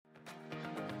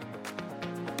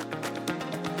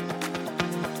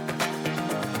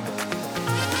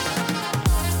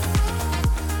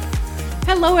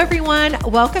Hello, everyone.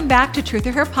 Welcome back to Truth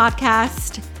or Hair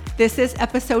Podcast. This is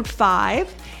episode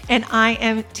 5, and I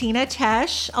am Tina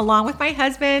Tesh, along with my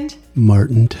husband,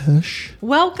 Martin Tesh.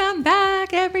 Welcome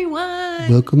back, everyone.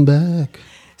 Welcome back.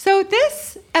 So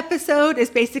this episode is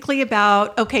basically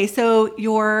about, okay, so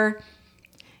you're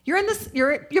behind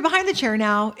the chair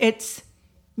now. It's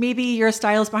maybe you're a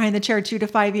stylist behind the chair 2 to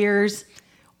 5 years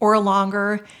or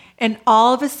longer, and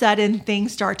all of a sudden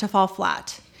things start to fall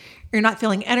flat. You're not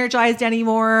feeling energized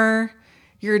anymore.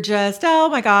 You're just, oh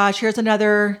my gosh, here's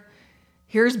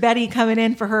Betty coming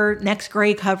in for her next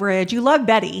gray coverage. You love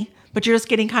Betty, but you're just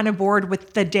getting kind of bored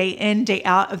with the day in, day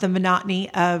out of the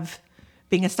monotony of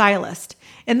being a stylist.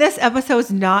 And this episode is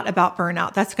not about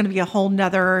burnout. That's going to be a whole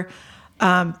nother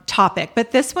topic.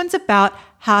 But this one's about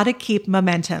how to keep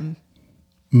momentum.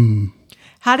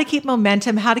 How to keep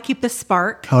momentum, how to keep the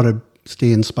spark. How to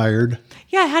stay inspired.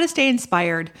 Yeah, how to stay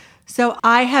inspired. So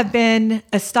I have been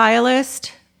a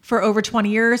stylist for over 20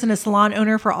 years and a salon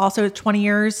owner for also 20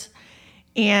 years.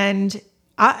 And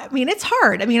I mean, it's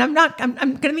hard. I mean, I'm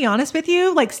going to be honest with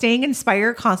you, like staying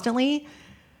inspired constantly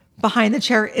behind the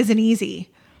chair isn't easy.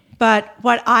 But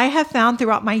what I have found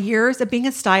throughout my years of being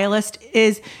a stylist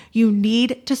is you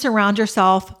need to surround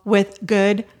yourself with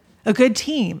a good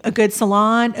team, a good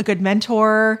salon, a good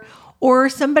mentor, or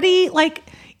somebody like,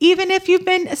 even if you've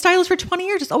been a stylist for 20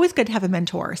 years, it's always good to have a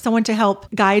mentor, someone to help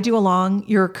guide you along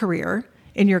your career,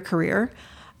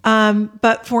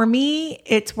 But for me,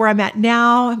 it's where I'm at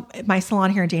now, my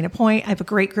salon here in Dana Point. I have a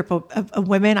great group of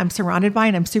women I'm surrounded by,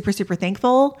 and I'm super, super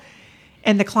thankful.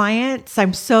 And the clients,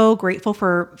 I'm so grateful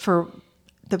for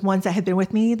the ones that have been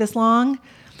with me this long.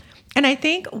 And I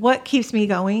think what keeps me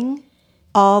going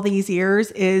all these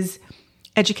years is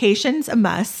education's a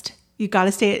must. You got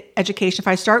to stay at education. If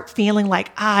I start feeling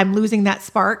like, I'm losing that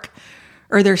spark,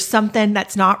 or there's something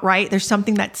that's not right,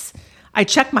 I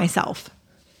check myself.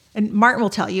 And Martin will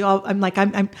tell you, I'm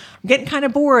getting kind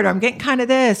of bored, or I'm getting kind of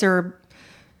this, or,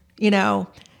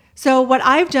 So what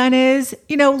I've done is,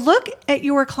 look at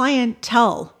your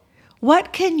clientele.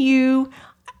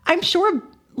 I'm sure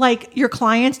like your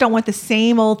clients don't want the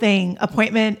same old thing,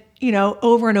 appointment,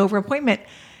 over and over appointment.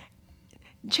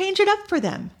 Change it up for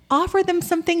them. Offer them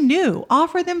something new.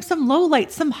 Offer them some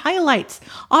lowlights, some highlights.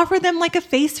 Offer them like a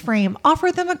face frame.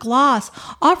 Offer them a gloss.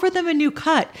 Offer them a new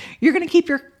cut. You're going to keep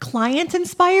your clients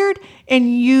inspired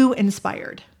and you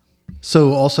inspired.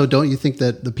 So also, don't you think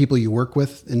that the people you work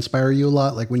with inspire you a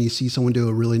lot? Like when you see someone do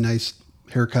a really nice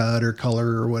haircut or color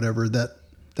or whatever, that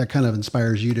kind of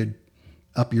inspires you to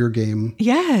up your game.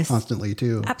 Yes, constantly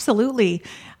too. Absolutely.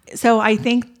 So I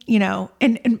think,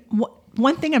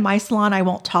 one thing in my salon I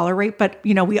won't tolerate, but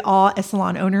we all as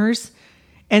salon owners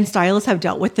and stylists have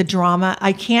dealt with the drama.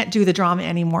 I can't do the drama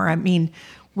anymore. I mean,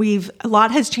 a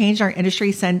lot has changed our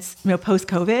industry since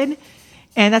post-COVID.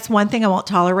 And that's one thing I won't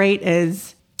tolerate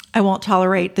is I won't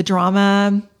tolerate the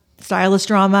drama, stylist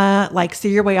drama, like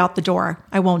see your way out the door.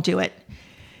 I won't do it.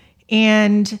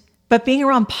 But being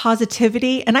around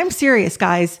positivity, and I'm serious,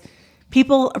 guys.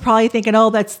 People are probably thinking, oh,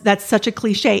 that's such a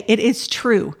cliche. It is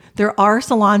true. There are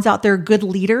salons out there, good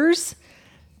leaders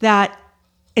that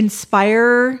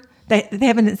inspire, they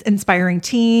have an inspiring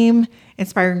team,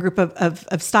 inspiring group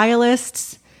of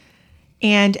stylists,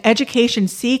 and education.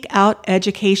 Seek out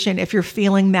education if you're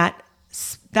feeling that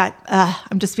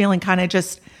I'm just feeling kind of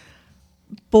just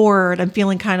bored. I'm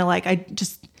feeling kind of like I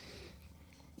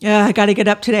got to get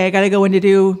up today. I got to go in to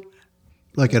do.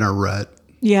 Like in a rut.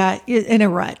 Yeah, in a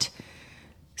rut.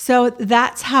 So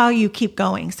that's how you keep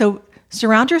going. So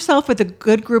surround yourself with a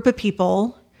good group of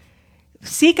people,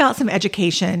 seek out some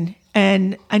education.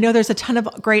 And I know there's a ton of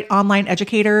great online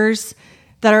educators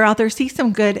that are out there. Seek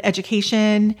some good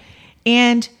education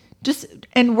and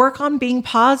work on being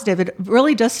positive. It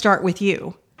really does start with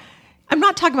you. I'm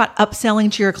not talking about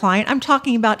upselling to your client. I'm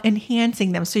talking about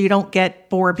enhancing them so you don't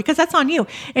get bored, because that's on you.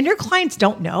 And your clients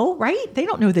don't know, right? They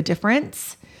don't know the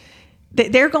difference.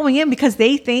 They're going in because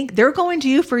they think they're going to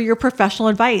you for your professional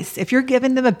advice. If you're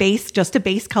giving them just a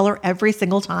base color every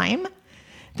single time,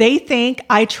 they think,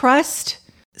 I trust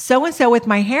so-and-so with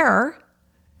my hair.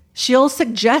 She'll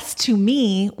suggest to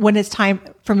me when it's time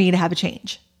for me to have a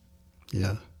change.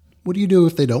 Yeah. What do you do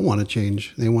if they don't want to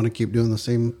change? They want to keep doing the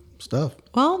same stuff.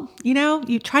 Well,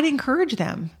 you try to encourage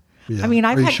them. Yeah. I mean,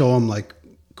 or you show them like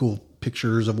cool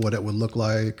pictures of what it would look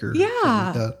like, or something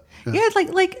like that. Yeah, it's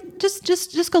like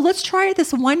just go, let's try it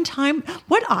this one time.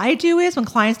 What I do is when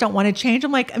clients don't want to change,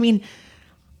 I'm like, I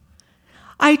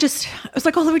was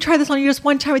like, oh, let me try this on you just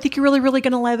one time. I think you're really, really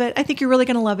going to love it. I think you're really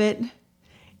going to love it.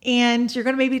 and you're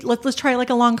going to maybe, let's try like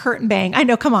a long curtain bang. I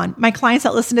know, come on, my clients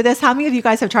that listen to this, how many of you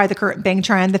guys have tried the curtain bang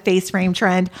trend, the face frame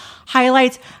trend,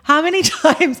 highlights? How many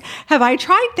times have I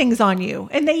tried things on you?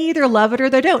 And they either love it or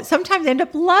they don't. Sometimes they end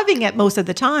up loving it most of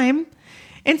the time.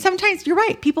 And sometimes you're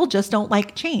right, people just don't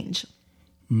like change.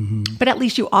 Mm-hmm. But at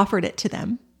least you offered it to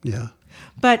them. Yeah.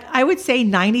 But I would say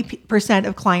 90%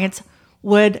 of clients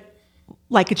would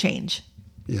like a change.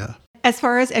 Yeah. As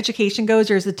far as education goes,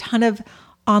 there's a ton of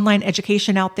online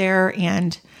education out there.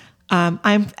 And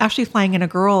I'm actually flying in a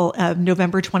girl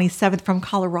November 27th from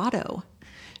Colorado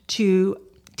to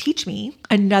teach me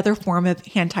another form of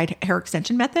hand-tied hair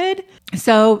extension method.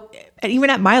 So even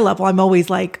at my level, I'm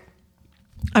always like,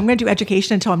 I'm going to do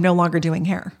education until I'm no longer doing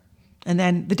hair. And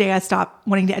then the day I stop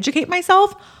wanting to educate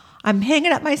myself, I'm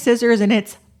hanging up my scissors and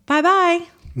it's bye-bye.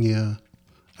 Yeah.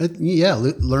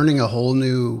 Learning a whole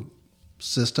new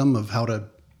system of how to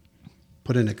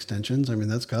put in extensions. I mean,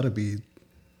 that's got to be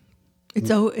it's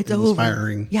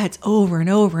inspiring. Over. Yeah, it's over and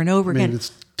over and over again.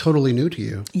 It's totally new to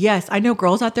you. Yes, I know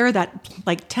girls out there that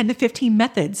like 10 to 15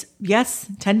 methods. Yes,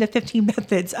 10 to 15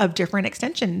 methods of different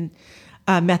extension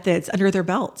methods under their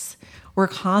belts. We're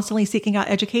constantly seeking out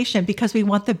education because we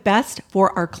want the best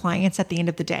for our clients at the end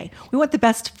of the day. We want the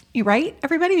best, right?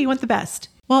 Everybody, we want the best.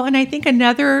 Well, and I think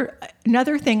another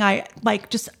thing I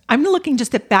like, I'm looking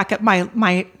just back at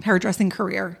my hairdressing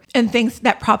career and things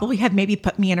that probably have maybe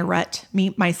put me in a rut,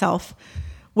 myself,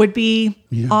 would be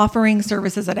offering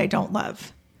services that I don't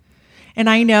love. And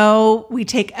I know we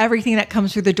take everything that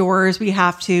comes through the doors, we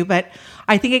have to, but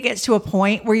I think it gets to a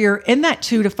point where you're in that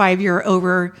 2 to 5 year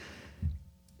over,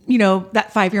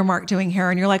 that 5-year mark doing hair.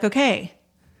 And you're like, okay,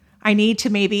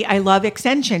 I love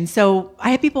extensions. So I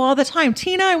have people all the time.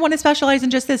 Tina, I want to specialize in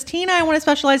just this. Tina, I want to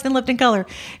specialize in lift and color.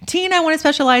 Tina, I want to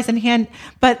specialize in hand,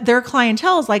 but their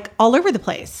clientele is like all over the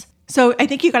place. So I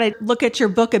think you got to look at your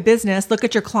book of business, look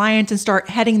at your clients and start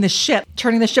heading the ship,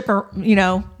 turning the ship,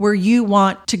 where you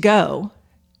want to go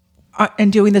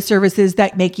and doing the services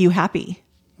that make you happy.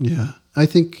 Yeah. I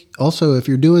think also if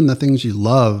you're doing the things you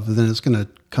love, then it's going to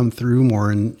come through more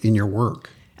in your work.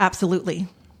 Absolutely.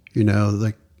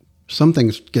 Like some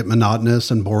things get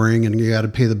monotonous and boring and you got to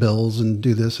pay the bills and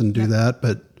do this and do that.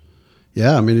 But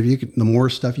yeah, I mean, if the more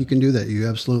stuff you can do that you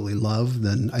absolutely love,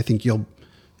 then I think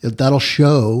that'll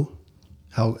show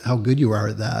how good you are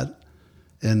at that.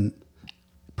 And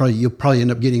you'll probably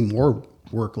end up getting more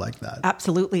work like that.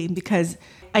 Absolutely.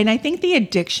 And I think the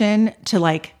addiction to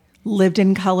like lived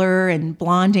in color and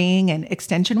blonding and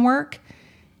extension work,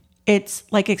 it's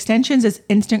like extensions is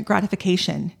instant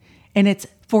gratification and it's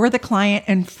for the client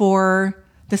and for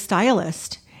the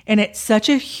stylist. And it's such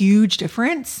a huge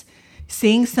difference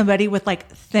seeing somebody with like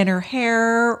thinner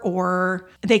hair or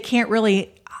they can't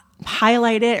really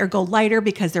highlight it or go lighter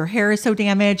because their hair is so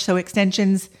damaged. So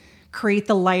extensions create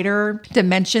the lighter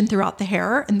dimension throughout the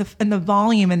hair and the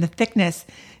volume and the thickness.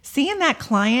 Seeing that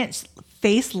client's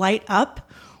face light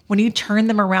up when you turn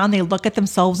them around, they look at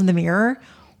themselves in the mirror.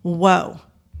 Whoa.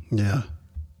 Yeah.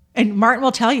 And Martin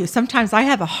will tell you, sometimes I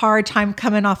have a hard time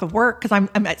coming off of work because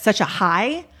I'm at such a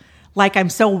high, like I'm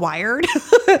so wired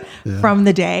from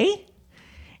the day.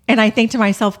 And I think to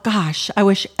myself, gosh, I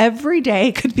wish every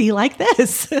day could be like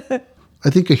this. I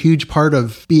think a huge part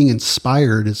of being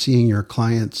inspired is seeing your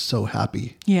clients so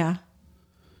happy. Yeah.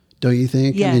 Don't you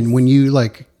think? Yes. I mean, when you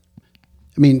let's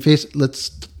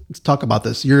talk about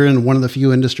this. You're in one of the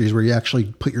few industries where you actually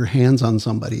put your hands on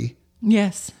somebody.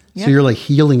 Yes. Yep. So you're like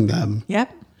healing them.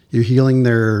 Yep. You're healing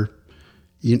their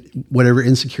whatever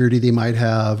insecurity they might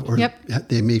have, or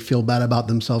they may feel bad about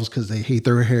themselves because they hate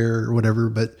their hair or whatever,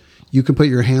 but you can put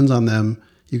your hands on them,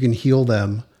 you can heal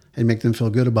them and make them feel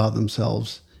good about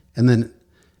themselves. And then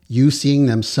you seeing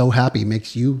them so happy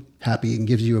makes you happy and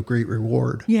gives you a great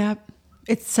reward. Yeah.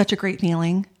 It's such a great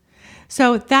feeling.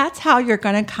 So that's how you're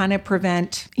going to kind of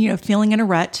prevent, feeling in a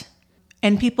rut.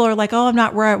 And people are like, oh, I'm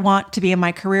not where I want to be in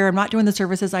my career. I'm not doing the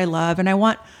services I love. And I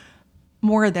want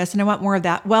more of this and I want more of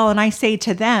that. Well, and I say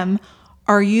to them,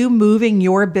 are you moving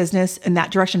your business in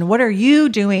that direction? What are you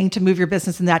doing to move your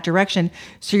business in that direction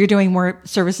so you're doing more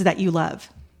services that you love?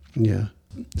 Yeah.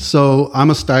 So I'm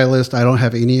a stylist. I don't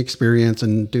have any experience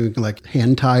in doing like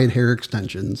hand-tied hair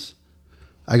extensions.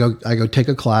 I go take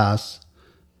a class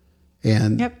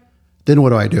and then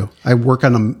what do? I work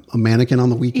on a mannequin on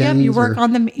the weekends. Yep, you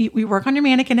work on your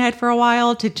mannequin head for a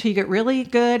while till you get really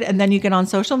good, and then you get on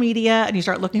social media and you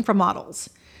start looking for models.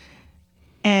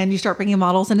 And you start bringing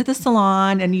models into the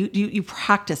salon and you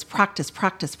practice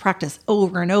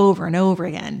over and over and over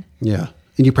again. Yeah.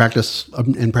 And you practice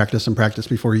and practice and practice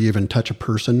before you even touch a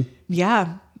person.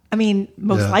 Yeah. I mean,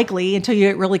 most likely until you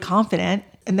get really confident.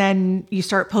 And then you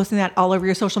start posting that all over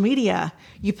your social media.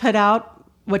 You put out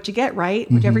what you get, right?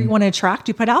 Whatever you want to attract,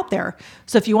 you put out there.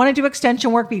 So if you want to do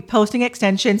extension work, be posting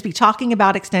extensions, be talking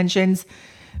about extensions,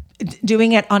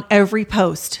 doing it on every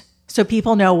post. So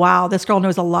people know, wow, this girl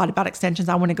knows a lot about extensions.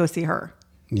 I want to go see her.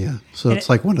 Yeah. So it's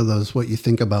like one of those, what you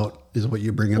think about is what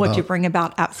you bring about. What you bring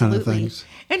about, absolutely. Kind of things.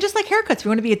 And just like haircuts, if you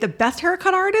want to be the best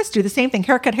haircut artist, do the same thing.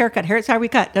 Haircut, here's how we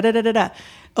cut, da-da-da-da-da.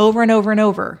 Over and over and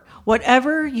over.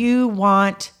 Whatever you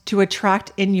want to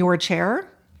attract in your chair,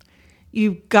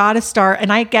 you got to start.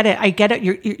 And I get it.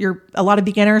 You're a lot of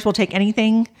beginners will take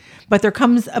anything, but there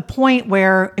comes a point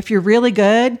where if you're really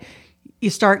good, you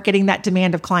start getting that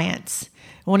demand of clients.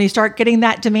 And when you start getting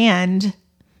that demand,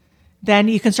 then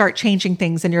you can start changing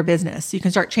things in your business. You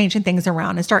can start changing things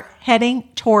around and start heading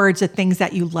towards the things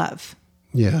that you love.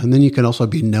 Yeah. And then you can also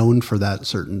be known for that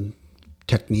certain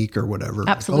technique or whatever.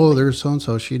 Absolutely. Like, oh, there's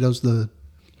so-and-so. She does the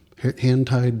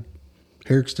hand-tied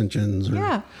hair extensions. Or,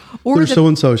 yeah. Or there's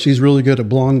so-and-so. She's really good at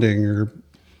blonding. Or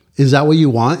is that what you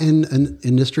want in an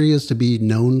industry, is to be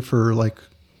known for like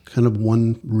kind of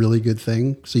one really good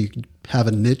thing? So you can have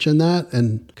a niche in that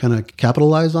and kind of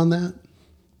capitalize on that?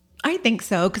 I think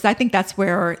so, because I think that's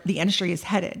where the industry is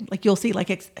headed. Like you'll see,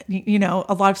 like, a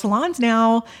lot of salons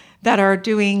now that are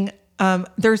doing,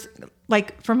 there's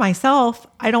like for myself,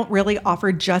 I don't really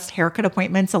offer just haircut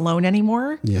appointments alone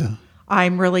anymore. Yeah.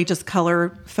 I'm really just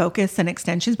color focused and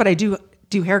extensions, but I do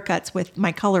haircuts with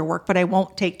my color work, but I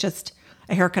won't take just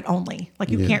a haircut only. Like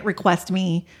you can't request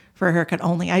me for a haircut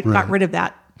only. I got rid of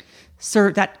that.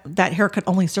 That haircut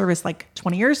only service like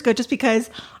 20 years ago, just because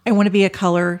I want to be a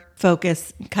color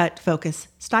focus, cut focus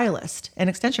stylist and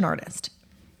extension artist.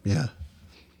 Yeah.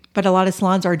 But a lot of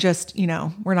salons are just,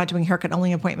 we're not doing haircut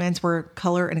only appointments. We're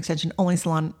color and extension only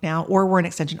salon now, or we're an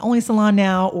extension only salon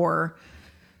now, or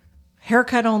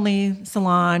haircut only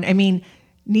salon. I mean,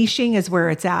 niching is where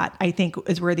it's at, I think,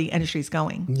 is where the industry's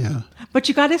going. Yeah. But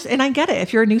you got to, and I get it.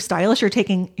 If you're a new stylist, you're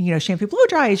taking, shampoo blow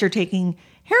dries, you're taking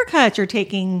haircuts, you're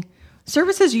taking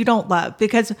services you don't love,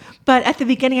 but at the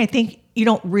beginning, I think you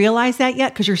don't realize that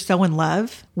yet because you're so in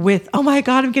love with, oh my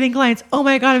God, I'm getting clients. Oh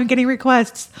my God, I'm getting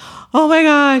requests. Oh my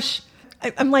gosh.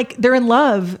 I'm like, they're in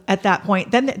love at that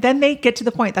point. Then they get to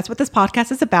the point. That's what this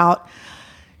podcast is about.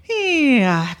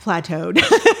 Yeah, plateaued.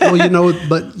 Well,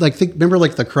 but like, remember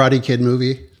like the Karate Kid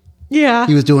movie? Yeah.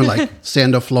 He was doing like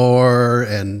sand a floor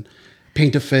and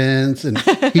paint a fence. And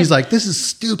he's like, this is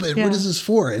stupid. Yeah. What is this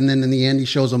for? And then in the end, he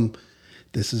shows them,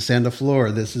 this is sand a floor.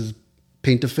 This is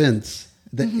paint a fence.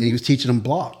 And he was teaching them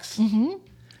blocks. Mm-hmm.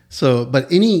 So,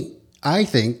 I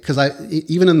think, because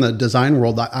even in the design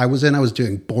world I was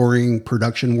doing boring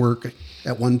production work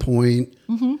at one point.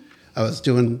 Mm-hmm. I was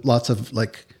doing lots of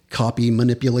like copy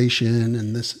manipulation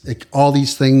and this, like, all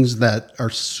these things that are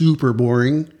super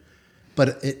boring,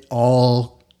 but it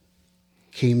all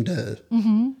came to,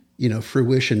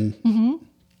 fruition. Mm-hmm.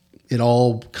 It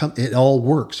all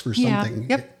works for something.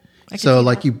 Yeah. Yep. So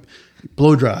like you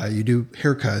blow dry, you do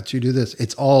haircuts, you do this.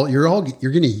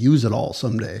 You're going to use it all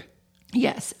someday.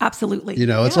 Yes, absolutely.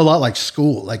 It's a lot like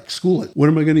school. What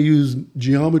am I going to use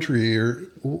geometry or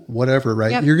whatever,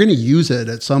 right? Yep. You're going to use it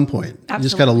at some point. Absolutely. You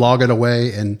just got to log it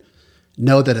away and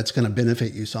know that it's going to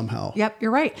benefit you somehow. Yep,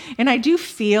 you're right. And I do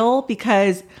feel,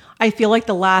 because I feel like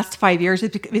the last 5 years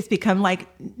it's become like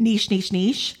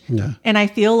niche. Yeah. And I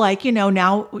feel like,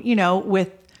 now, with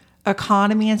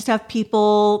economy and stuff,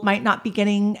 people might not be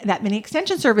getting that many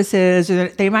extension services, or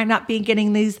they might not be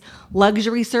getting these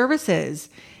luxury services.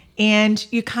 And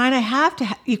you kind of have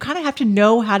to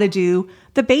know how to do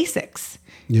the basics.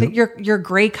 Yep. Your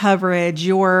gray coverage,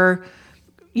 you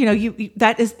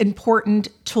that is important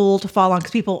tool to fall on,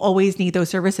 because people always need those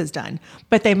services done.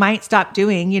 But they might stop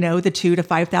doing, the $2,000 to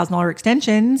 $5,000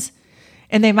 extensions,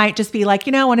 and they might just be like,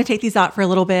 I want to take these out for a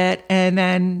little bit and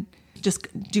then just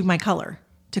do my color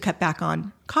to cut back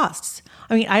on costs.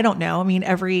 I mean, I don't know. I mean,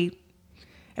 every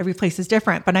place is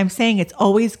different, but I'm saying it's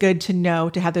always good to know,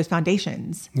 to have those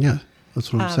foundations. Yeah,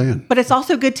 that's what I'm saying. But it's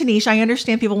also good to niche. I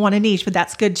understand people want to niche, but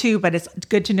that's good too. But it's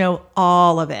good to know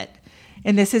all of it.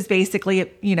 And this is basically,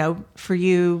 for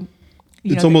you.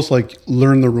 It's almost like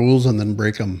learn the rules and then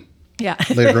break them. Yeah.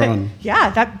 Later on.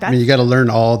 Yeah. I mean, you got to learn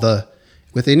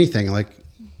with anything,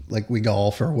 like we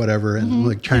golf or whatever, and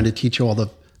like trying to teach you all the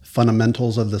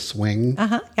fundamentals of the swing.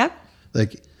 Yep.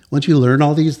 Like once you learn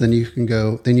all these, then you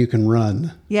can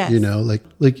run. Yes.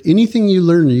 Like anything you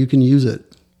learn, you can use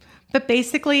it. But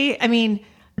basically, I mean,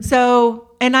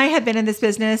 and I have been in this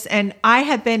business, and I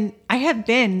have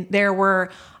been there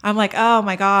where I'm like, oh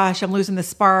my gosh, I'm losing the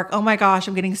spark. Oh my gosh,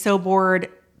 I'm getting so bored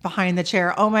behind the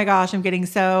chair. Oh my gosh, I'm getting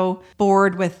so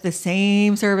bored with the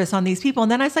same service on these people.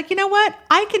 And then I was like, you know what?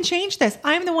 I can change this.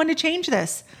 I'm the one to change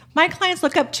this. My clients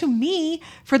look up to me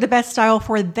for the best style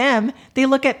for them. They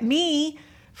look at me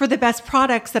for the best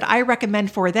products that I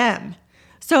recommend for them.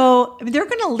 So they're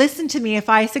going to listen to me if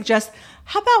I suggest,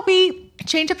 how about we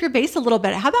change up your base a little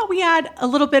bit? How about we add a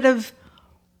little bit of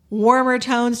warmer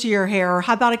tones to your hair? Or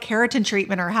how about a keratin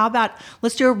treatment? Or how about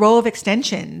let's do a row of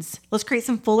extensions? Let's create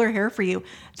some fuller hair for you.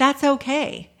 That's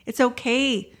okay. It's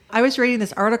okay. I was reading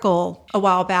this article a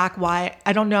while back. Why,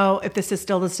 I don't know if this is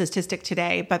still the statistic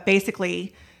today, but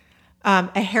basically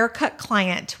a haircut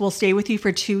client will stay with you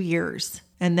for 2 years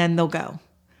and then they'll go.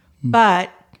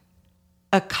 But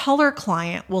a color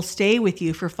client will stay with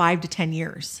you for 5 to 10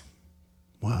 years.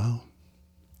 Wow.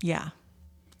 Yeah.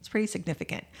 It's pretty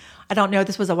significant. I don't know.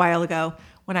 This was a while ago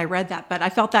when I read that, but I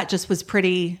felt that just was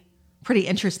pretty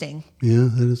interesting. Yeah,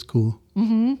 that is cool.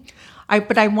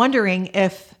 But I'm wondering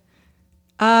if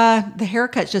the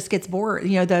haircut just gets bored.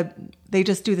 You know, they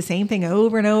just do the same thing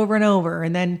over and over and over,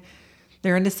 and then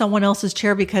they're into someone else's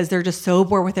chair because they're just so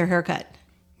bored with their haircut.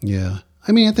 Yeah.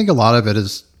 I mean, I think a lot of it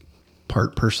is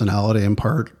part personality and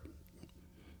part,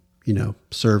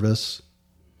 service.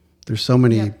 There's so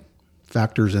many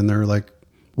factors in there. Like,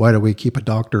 why do we keep a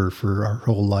doctor for our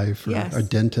whole life, or a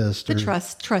dentist? The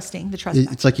trusting.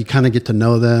 It's like you kind of get to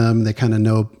know them. They kind of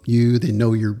know you. They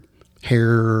know your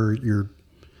hair, if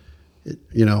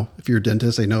you're a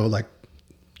dentist, they know like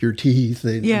your teeth.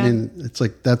 I mean, it's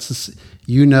like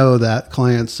that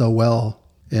client so well.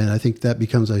 And I think that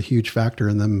becomes a huge factor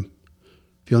in them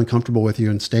feeling comfortable with you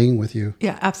and staying with you.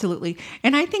 Yeah, absolutely.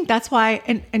 And I think that's why,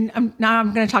 now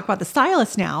I'm going to talk about the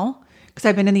stylist now, because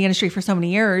I've been in the industry for so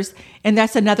many years. And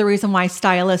that's another reason why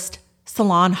stylists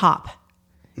salon hop,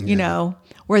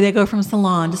 where they go from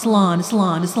salon to salon to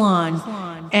salon to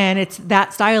salon. And it's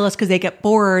that stylist because they get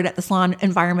bored at the salon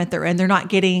environment they're in. They're not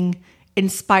getting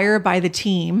inspired by the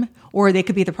team, or they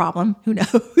could be the problem. Who knows?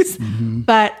 Mm-hmm.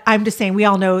 But I'm just saying, we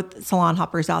all know salon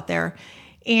hoppers out there.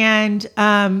 And,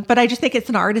 but I just think it's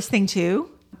an artist thing too.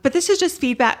 But this is just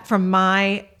feedback from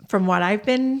what I've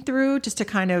been through, just to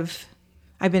kind of,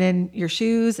 I've been in your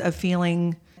shoes of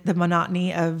feeling the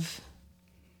monotony of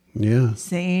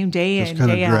same day in,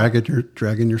 day out. Just kind of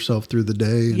dragging yourself through the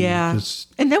day. And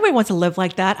and nobody wants to live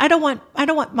like that. I don't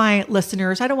want my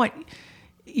listeners, I don't want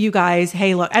you guys,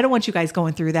 hey, look, I don't want you guys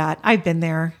going through that. I've been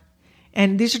there.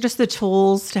 And these are just the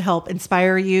tools to help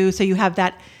inspire you. So you have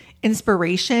that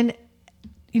inspiration,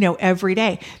 every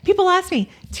day. People ask me,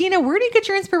 Tina, where do you get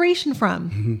your inspiration from?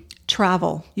 Mm-hmm.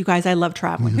 Travel. You guys, I love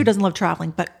traveling. Mm-hmm. Who doesn't love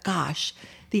traveling? But gosh,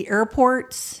 the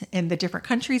airports and the different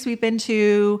countries we've been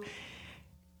to,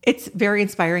 it's very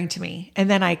inspiring to me. And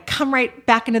then I come right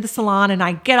back into the salon and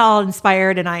I get all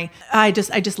inspired, and I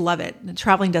just love it. And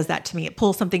traveling does that to me. It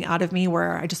pulls something out of me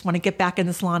where I just want to get back in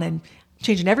the salon and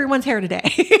changing everyone's hair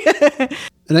today.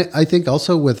 And I think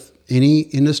also with any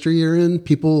industry you're in,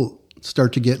 people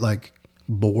start to get like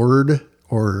bored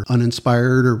or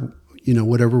uninspired, or,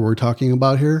 whatever we're talking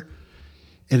about here.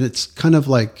 And it's kind of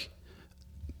like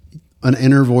an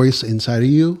inner voice inside of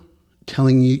you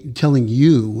telling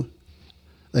you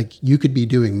like you could be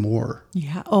doing more.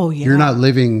 Yeah. Oh yeah. You're not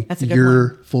living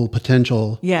your full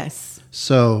potential. Yes.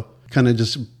 So kind of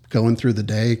just going through the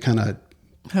day, kind of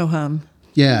ho-hum.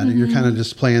 Yeah. Mm-hmm. You're kind of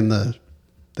just playing the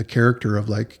character of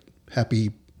like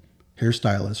happy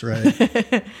hairstylist,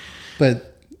 right? But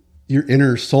your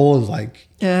inner soul is like,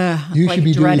 you should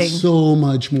be doing so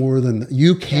much more than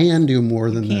you can do more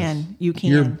than this. You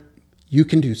can. You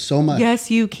can do so much.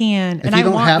 Yes, you can. And I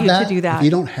want you to do that. If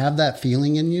you don't have that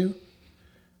feeling in you,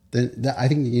 then I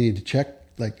think you need to check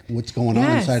like what's going on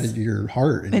inside of your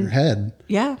heart and your head.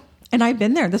 Yeah. And I've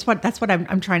been there. That's what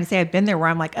I'm trying to say. I've been there where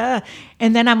I'm like, and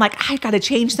then I'm like, I got to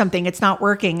change something. It's not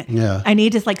working. Yeah. I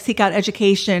need to like seek out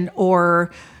education,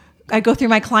 or I go through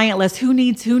my client list. Who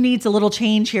needs a little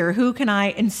change here? Who can I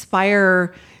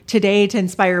inspire today to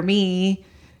inspire me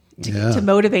to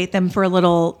motivate them for a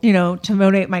little, to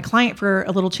motivate my client for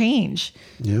a little change.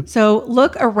 Yep. So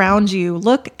look around you,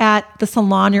 look at the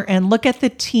salon you're in, look at the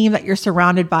team that you're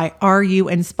surrounded by. Are you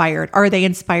inspired? Are they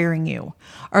inspiring you?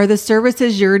 Are the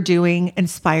services you're doing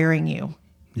inspiring you?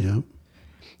 Yeah.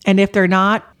 And if they're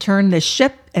not, turn the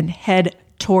ship and head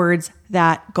towards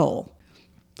that goal.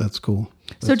 That's cool.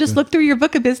 So just look through your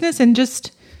book of business and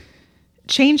just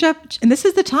change up. And this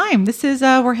is the time. This is,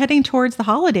 we're heading towards the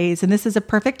holidays, and this is a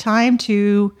perfect time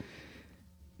to,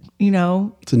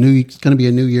 it's going to be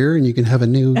a new year, and you can have a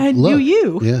new look. New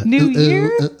you. Yeah. New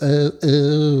year.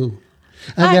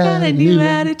 I got a new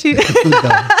attitude.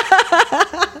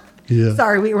 Yeah.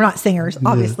 Sorry, we're not singers,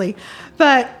 obviously.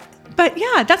 But but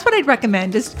yeah, that's what I'd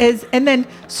recommend is and then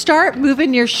start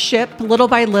moving your ship little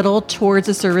by little towards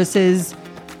the services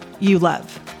you love.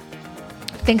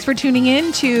 Thanks for tuning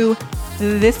in to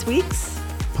this week's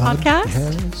podcast.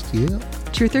 Yeah.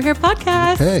 Truth or Hair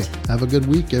podcast. Hey, have a good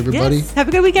week, everybody. Yes, have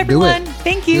a good week, everyone.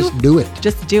 Thank you. Just do it.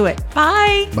 Just do it.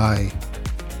 Bye. Bye.